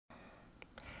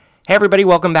Hey everybody,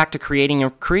 welcome back to Creating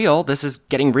a Creole. This is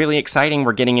getting really exciting.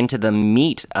 We're getting into the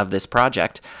meat of this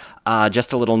project.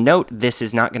 Just a little note, this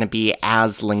is not going to be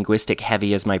as linguistic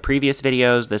heavy as my previous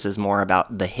videos. This is more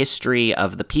about the history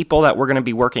of the people that we're going to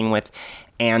be working with,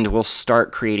 and we'll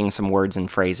start creating some words and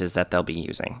phrases that they'll be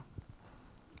using.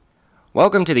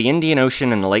 Welcome to the Indian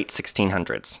Ocean in the late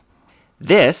 1600s.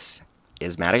 This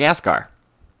is Madagascar.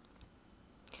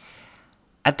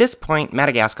 At this point,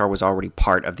 Madagascar was already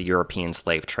part of the European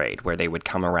slave trade, where they would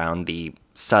come around the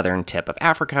southern tip of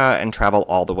Africa and travel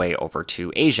all the way over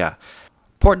to Asia.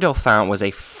 Port Dauphin was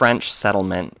a French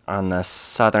settlement on the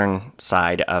southern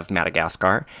side of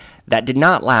Madagascar that did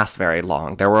not last very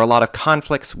long. There were a lot of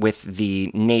conflicts with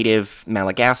the native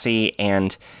Malagasy,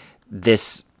 and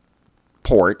this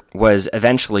port was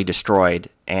eventually destroyed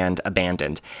and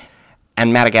abandoned.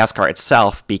 And Madagascar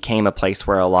itself became a place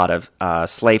where a lot of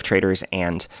slave traders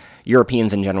and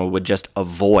Europeans in general would just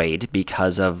avoid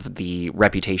because of the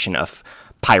reputation of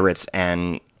pirates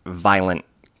and violent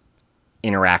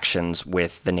interactions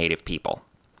with the native people.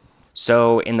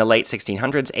 So in the late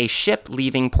 1600s, a ship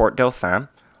leaving Port Dauphin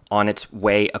on its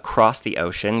way across the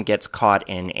ocean gets caught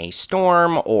in a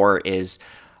storm or is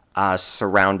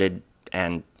surrounded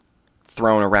and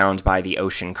thrown around by the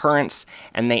ocean currents,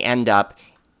 and they end up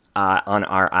on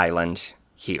our island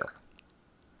here.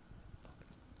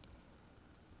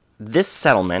 This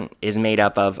settlement is made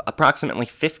up of approximately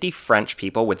 50 French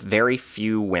people with very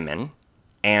few women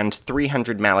and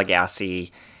 300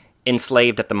 Malagasy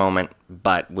enslaved at the moment,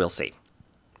 but we'll see.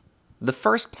 The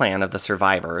first plan of the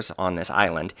survivors on this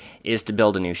island is to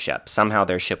build a new ship. Somehow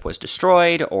their ship was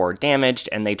destroyed or damaged,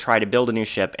 and they try to build a new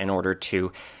ship in order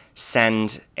to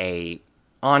send a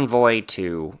envoy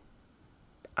to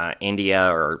India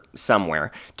or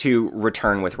somewhere to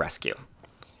return with rescue.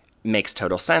 Makes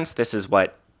total sense. This is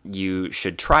what you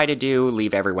should try to do.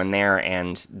 Leave everyone there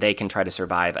and they can try to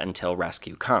survive until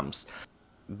rescue comes.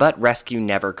 But rescue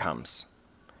never comes.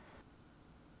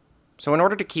 So in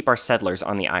order to keep our settlers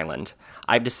on the island,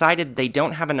 I've decided they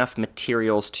don't have enough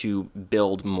materials to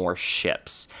build more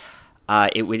ships.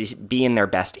 It would be in their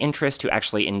best interest to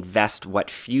actually invest what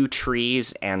few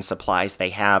trees and supplies they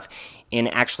have in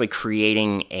actually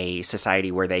creating a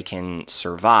society where they can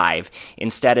survive,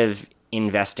 instead of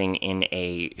investing in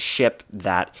a ship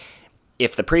that,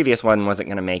 if the previous one wasn't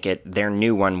going to make it, their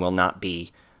new one will not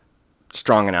be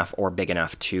strong enough or big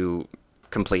enough to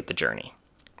complete the journey.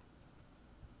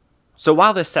 So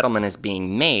while this settlement is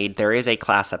being made, there is a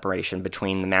class separation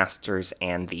between the masters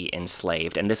and the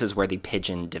enslaved, and this is where the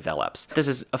Pidgin develops. This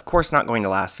is, of course, not going to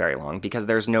last very long because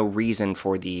there's no reason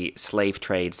for the slave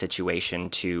trade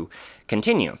situation to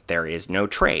continue. There is no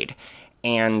trade.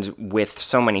 And with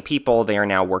so many people, they are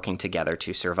now working together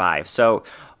to survive. So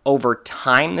over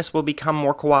time, this will become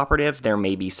more cooperative. There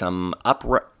may be some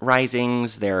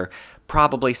uprisings. There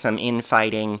probably some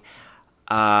infighting.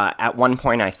 At one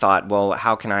point I thought, well,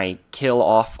 how can I kill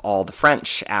off all the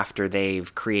French after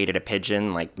they've created a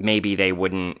Pidgin? Like, maybe they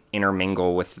wouldn't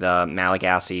intermingle with the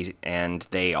Malagasy and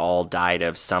they all died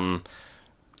of some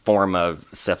form of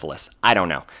syphilis. I don't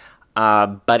know.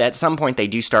 But at some point they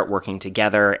do start working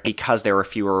together. Because there are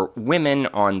fewer women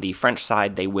on the French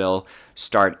side, they will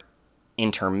start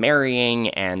intermarrying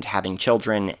and having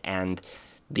children, and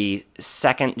the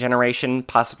second generation,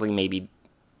 possibly maybe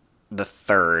the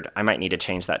third, I might need to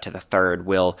change that to the third,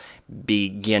 will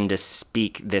begin to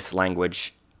speak this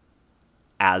language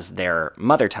as their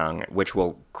mother tongue, which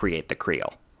will create the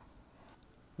Creole.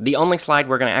 The only slide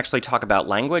we're going to actually talk about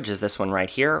language is this one right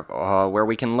here, where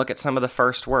we can look at some of the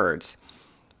first words.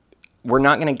 We're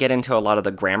not going to get into a lot of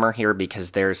the grammar here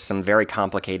because there's some very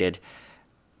complicated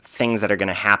things that are going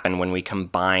to happen when we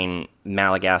combine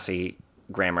Malagasy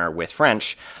grammar with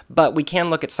French, but we can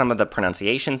look at some of the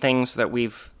pronunciation things that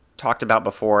we've talked about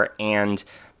before and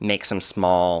make some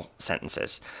small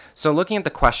sentences. So looking at the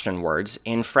question words,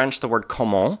 in French the word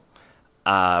comment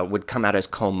would come out as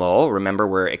como. Remember,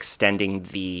 we're extending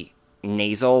the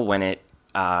nasal when it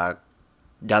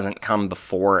doesn't come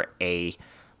before a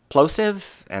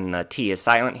plosive, and the T is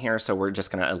silent here, so we're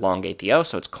just going to elongate the O,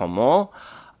 so it's como.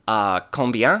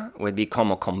 Combien would be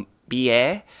como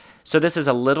combien. So this is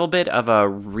a little bit of a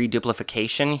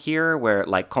reduplication here, where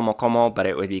like como, but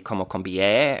it would be como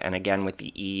combien, and again with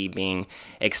the E being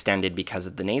extended because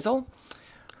of the nasal.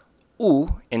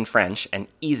 Où in French and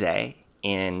ise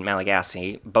in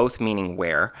Malagasy, both meaning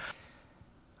where.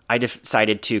 I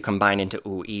decided to combine into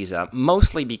où ise,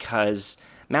 mostly because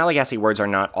Malagasy words are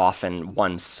not often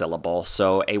one syllable,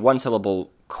 so a one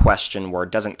syllable question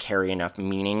word doesn't carry enough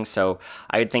meaning, so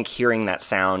I would think hearing that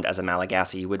sound as a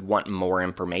Malagasy, you would want more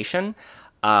information.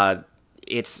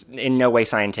 it's in no way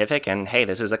scientific, and hey,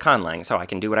 this is a conlang, so I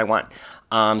can do what I want.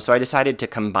 So I decided to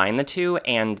combine the two,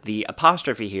 and the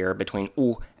apostrophe here between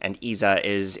u and isa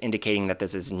is indicating that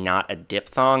this is not a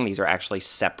diphthong. These are actually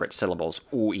separate syllables,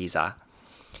 u isa.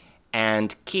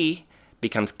 And ki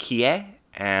becomes kie,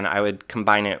 and I would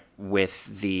combine it with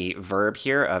the verb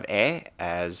here of e,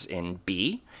 as in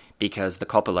be, because the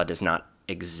copula does not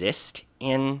exist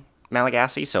in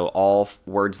Malagasy, so all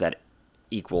words that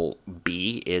equal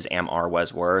be is am, are,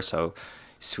 was, were, so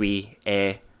suis,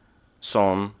 est,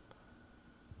 som,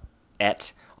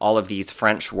 et. All of these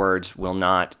French words will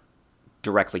not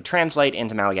directly translate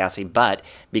into Malagasy, but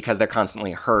because they're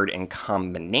constantly heard in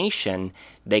combination,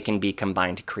 they can be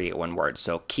combined to create one word.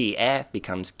 So qui est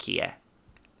becomes kie.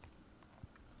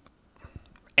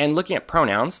 And looking at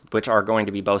pronouns, which are going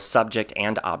to be both subject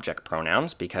and object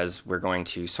pronouns, because we're going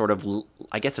to sort of,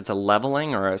 I guess it's a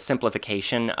leveling or a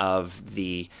simplification of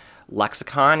the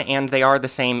lexicon, and they are the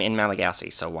same in Malagasy,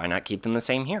 so why not keep them the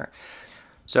same here?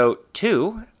 So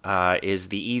tu is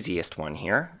the easiest one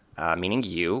here, meaning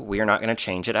you. We are not going to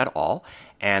change it at all.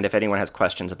 And if anyone has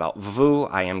questions about vous,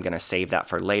 I am going to save that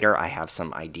for later. I have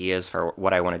some ideas for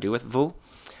what I want to do with vous.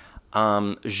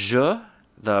 Je,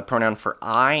 the pronoun for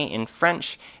I in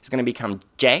French, is going to become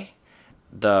je.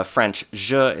 The French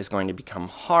je is going to become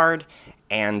hard,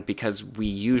 and because we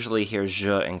usually hear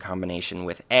je in combination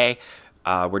with a,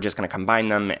 we're just going to combine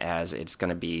them as it's going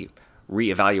to be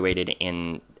reevaluated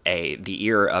in the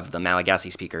ear of the Malagasy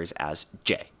speakers as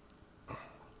je.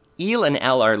 Il and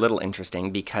L are a little interesting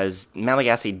because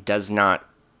Malagasy does not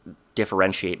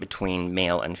differentiate between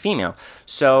male and female,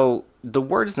 so the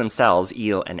words themselves,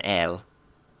 il and elle,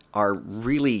 are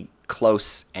really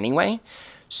close anyway.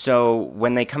 So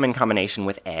when they come in combination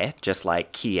with e, just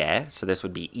like qui est, so this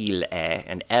would be il est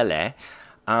and elle est,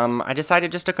 I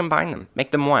decided just to combine them,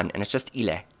 make them one, and it's just il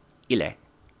est. Il est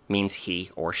means he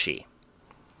or she.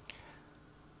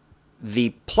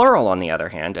 The plural, on the other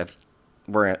hand,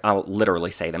 I'll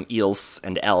literally say them, ils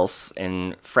and else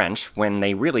in French, when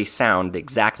they really sound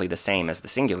exactly the same as the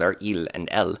singular, il and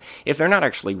elle, if they're not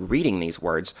actually reading these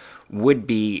words, would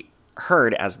be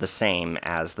heard as the same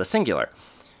as the singular.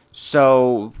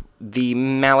 So the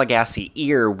Malagasy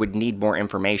ear would need more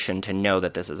information to know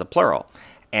that this is a plural.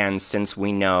 And since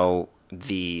we know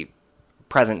the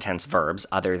present tense verbs,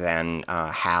 other than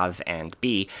have and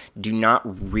be, do not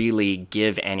really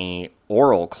give any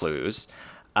oral clues,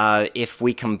 if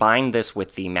we combine this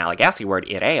with the Malagasy word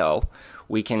ireo,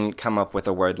 we can come up with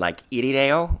a word like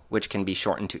irireo, which can be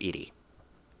shortened to iri.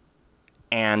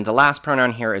 And the last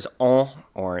pronoun here is on,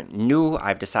 or nous.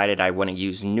 I've decided I want to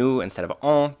use nous instead of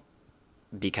on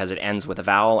because it ends with a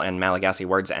vowel, and Malagasy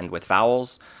words end with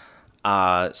vowels.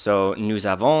 So nous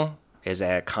avons is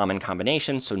a common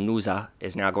combination, so nous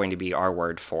is now going to be our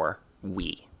word for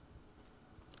we.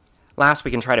 Last,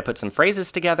 we can try to put some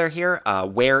phrases together here.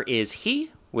 Where is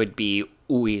he would be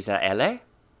où is elle.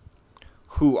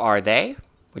 Who are they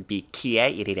would be qui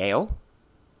est irireo.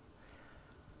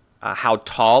 How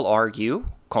tall are you?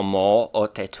 Comment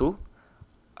hautes-tu?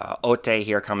 Haute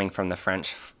here coming from the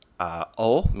French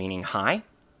haut, meaning high.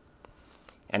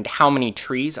 And how many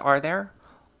trees are there?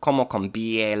 Comment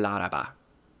combien l'arbre?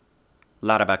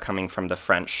 L'arbre coming from the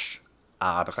French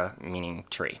arbre, meaning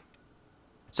tree.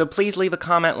 So please leave a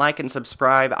comment, like, and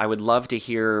subscribe. I would love to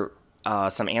hear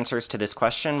some answers to this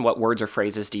question. What words or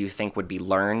phrases do you think would be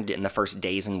learned in the first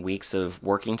days and weeks of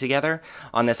working together?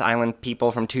 On this island,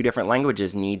 people from 2 different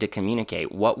languages need to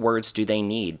communicate. What words do they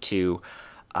need to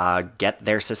get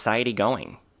their society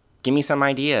going? Give me some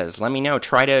ideas. Let me know.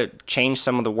 Try to change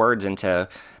some of the words into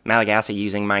Malagasy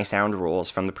using my sound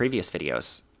rules from the previous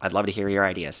videos. I'd love to hear your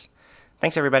ideas.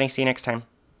 Thanks, everybody. See you next time.